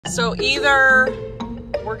So either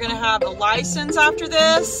we're gonna have a license after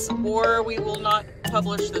this, or we will not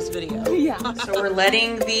publish this video. Yeah. So we're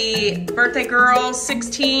letting the birthday girl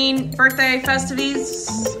 16 birthday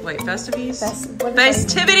festivities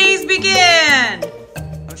begin.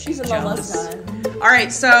 Oh, she's jealous. All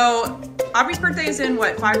right, so Aubrey's birthday is in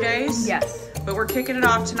what, 5 days? Yes. But we're kicking it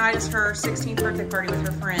off. Tonight is her 16th birthday party with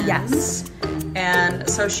her friends. Yes. And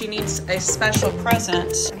so she needs a special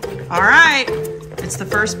present. All right, it's the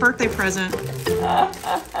first birthday present.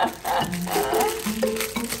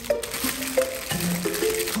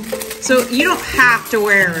 So you don't have to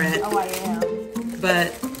wear it. Oh, I am.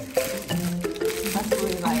 But I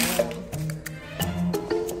believe I am.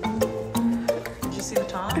 did you see the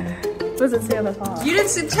top? What does it say on the top? You didn't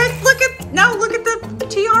see. Look at the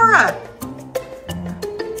tiara.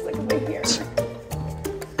 Look at my hair.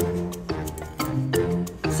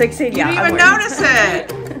 16. You Yeah. didn't even notice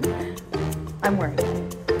it. I'm wearing it.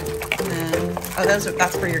 Oh,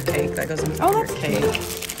 that's for your cake. That goes in your cake.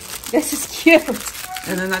 This is cute.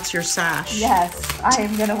 And then that's your sash. Yes, I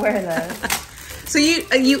am gonna wear this. So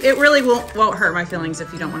it really won't hurt my feelings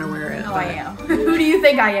if you don't want to wear it. No, I am. Who do you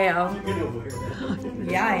think I am?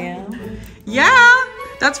 Yeah, I am. Yeah,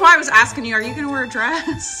 that's why I was asking you. Are you gonna wear a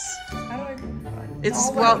dress? How do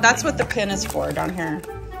That's what the pin is for down here.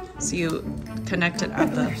 So you connect it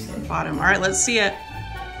at the bottom. All right, let's see it.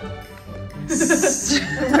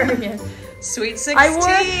 Sweet 16.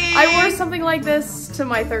 I wore something like this to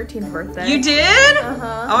my 13th birthday. You did?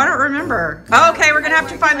 Uh-huh. Oh, I don't remember. Oh, okay, we're gonna have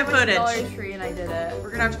to find the footage. Dollar Tree and I did it. We're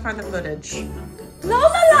gonna have to find the footage.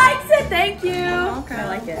 Lola likes it. Thank you. Okay. I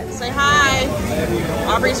like it. Say hi.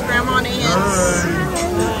 Aubrey's grandma Nance.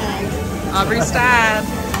 Aubrey's dad.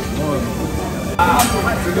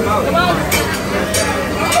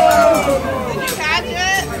 Did you catch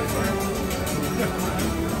it?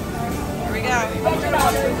 Here we go.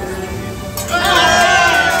 Oh,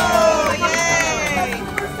 yay!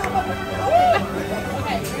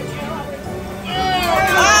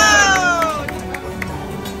 Oh!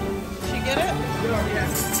 Did she get it?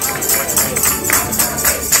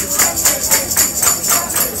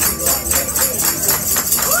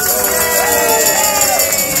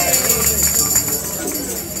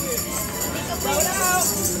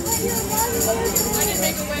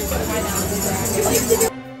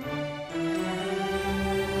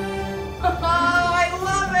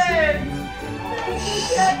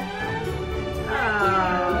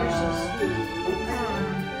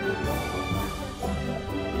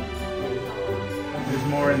 There's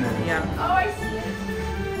more in there. Yeah. Oh, I see it.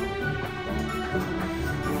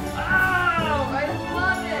 Oh, I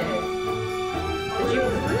love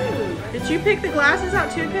it. Did you pick the glasses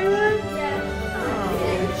out too, Caleb? Yes.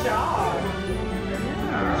 Good job.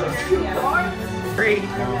 Great.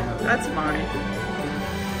 That's mine.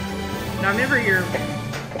 Now remember your.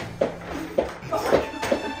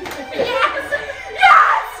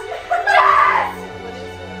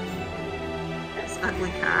 It's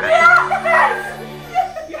ugly cat.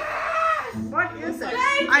 What is it?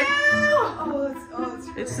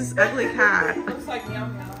 It's this ugly cat. Looks like meow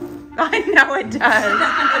meow. I know it does.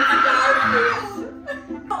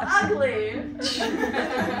 Ugly.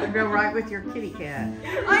 Go right with your kitty cat.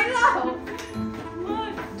 I know.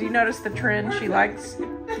 Look. Do you notice the trend? She likes My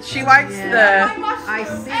mushroom I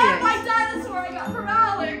see and it. my dinosaur I got from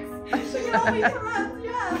Alex. She got me friends,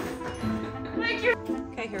 yes. Thank you.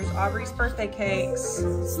 Okay, here's Aubrey's birthday cakes.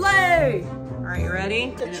 Slay. All right, you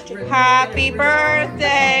ready? Happy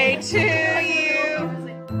birthday to you.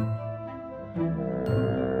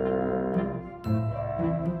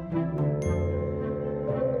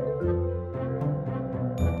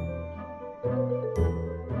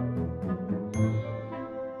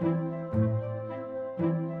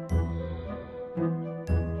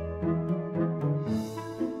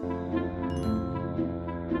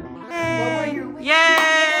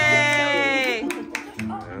 Yay!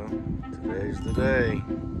 Well, today's the day.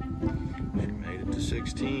 She made it to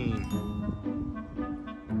 16.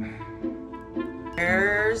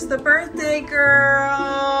 There's the birthday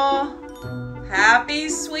girl. Happy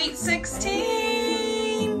sweet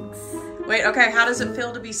 16. Wait, okay, how does it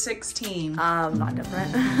feel to be 16? Not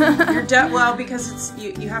different. You're well, because it's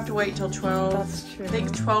you have to wait till 12. That's true. I think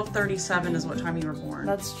 12:37 is what time you were born.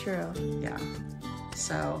 That's true. Yeah.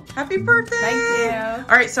 So, happy birthday! Thank you.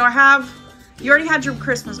 All right, so you already had your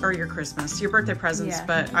birthday presents, Yeah.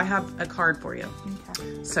 but I have a card for you.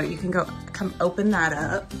 Okay. So you can come open that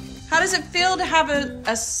up. How does it feel to have a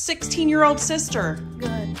 16-year-old sister?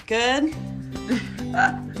 Good. Good?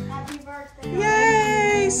 Happy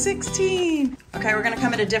birthday. Yay, 16. Okay, we're gonna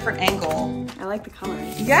come at a different angle. I like the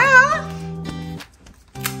colors. Yeah.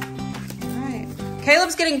 Caleb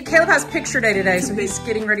has picture day today, so he's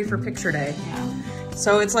getting ready for picture day.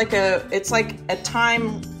 So it's like a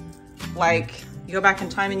time, like you go back in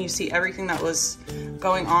time and you see everything that was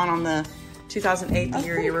going on the 2008, the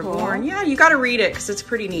year you were born. Yeah, you got to read it because it's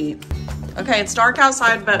pretty neat. Okay, it's dark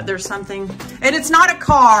outside, but there's something, and it's not a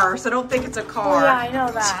car, so don't think it's a car. Oh, yeah, I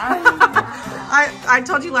know that. I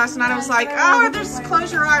told you last night, I was like, oh, there's,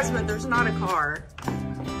 close your eyes, but there's not a car.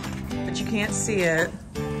 But you can't see it.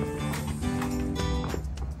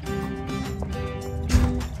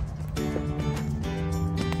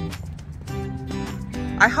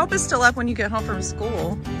 I hope it's still up when you get home from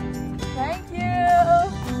school. Thank you.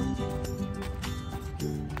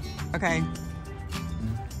 Okay.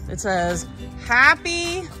 It says,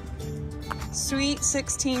 happy sweet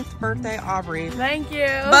 16th birthday, Aubrey. Thank you.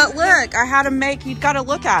 But look, I had to make, you've got to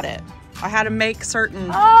look at it. I had to make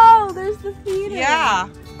certain. Oh, there's the feeder. Yeah.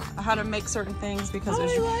 I had to make certain things because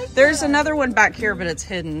I there's another one back here, but it's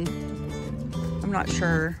hidden. I'm not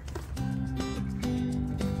sure.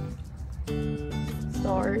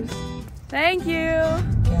 Stars. Thank you.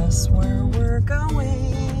 Guess where we're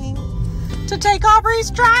going to take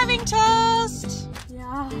Aubrey's driving test.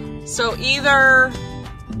 Yeah. So either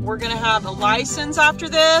we're gonna have a license after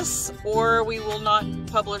this, or we will not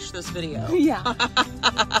publish this video. Yeah.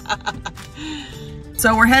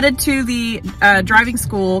 So we're headed to the driving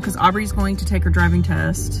school because Aubrey's going to take her driving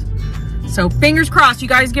test. So fingers crossed, you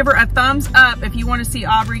guys give her a thumbs up if you want to see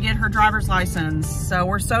Aubrey get her driver's license. So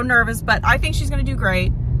we're so nervous, but I think she's gonna do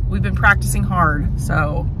great. We've been practicing hard.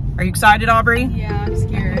 So are you excited, Aubrey? Yeah, I'm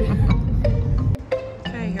scared.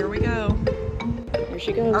 Okay, here we go. Here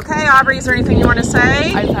she goes. Okay, Aubrey, is there anything you want to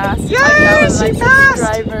say? I passed. Yes, she passed.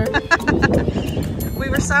 Driver. We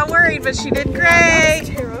were so worried, but she did great. I was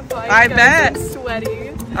terrified. I bet. I'm sweaty.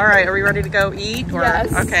 All right, are we ready to go eat? Or?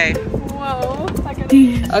 Yes. Okay. Whoa. I gotta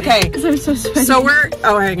eat. Okay. Because I'm so sweaty. So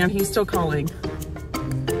oh, hang on, he's still calling.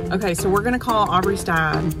 Okay, so we're gonna call Aubrey's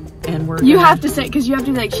dad, and we're You have to say, because you have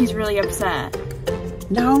to be like, she's really upset.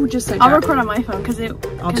 No, just say I'll that. record on my phone, because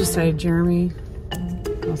I'll just say, Jeremy.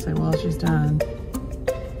 I'll say, well, she's done.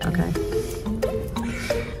 Okay.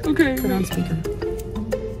 Okay. Put it on speaker.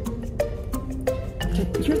 Okay,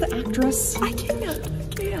 you're the actress. I can't.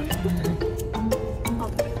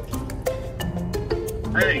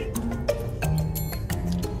 Hey.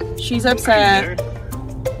 She's upset.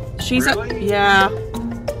 She's Really? Yeah.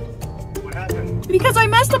 What happened? Because I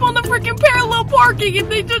messed up on the freaking parallel parking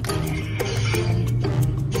and they just...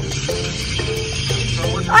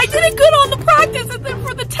 I did it good on the practice and then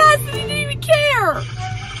for the test they didn't even care.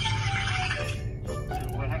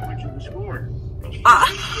 What happened to the score?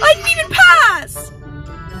 I didn't even pass.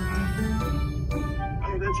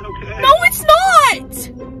 Oh, that's okay. No, it's not.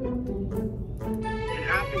 It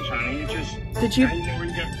happens, honey. You just... Did you...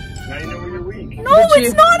 Now you know where you're weak. No,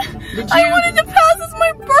 it's not. I wanted to pass. It's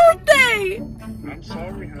my birthday. I'm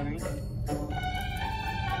sorry, honey.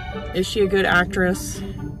 Is she a good actress?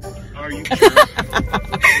 Are you?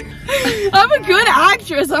 I'm a good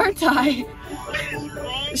actress, aren't I?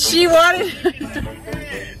 She wanted...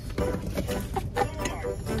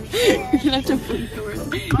 You're gonna have to bleep the words.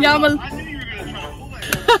 Yeah, I'm a... I knew you were gonna try to pull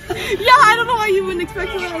that. Yeah, I don't know why you wouldn't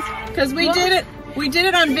expect that. Because we did it. We did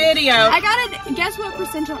it on video. I got it. Guess what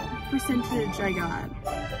percentage I got?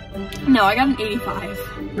 No, I got an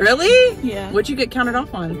 85. Really? Yeah. What'd you get counted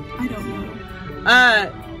off on? I don't know.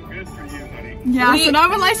 Good for you, honey. Yeah, so now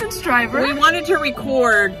I'm a licensed driver. We wanted to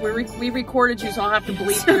record. We recorded you, so I'll have to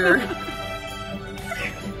bleep your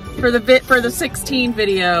for the 16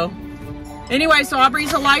 video. Anyway, so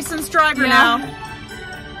Aubrey's a licensed driver now.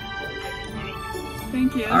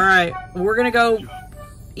 Thank you. All right, we're gonna go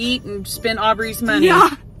eat and spend Aubrey's money. Yeah.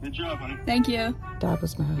 Good job, honey. Thank you. Dad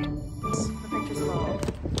was mad.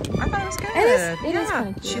 I thought it was good. It is kind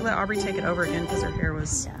of cute. She let Aubrey take it over again because her hair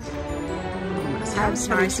was. Yeah. That was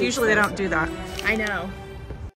nice. Usually they don't do that. I know.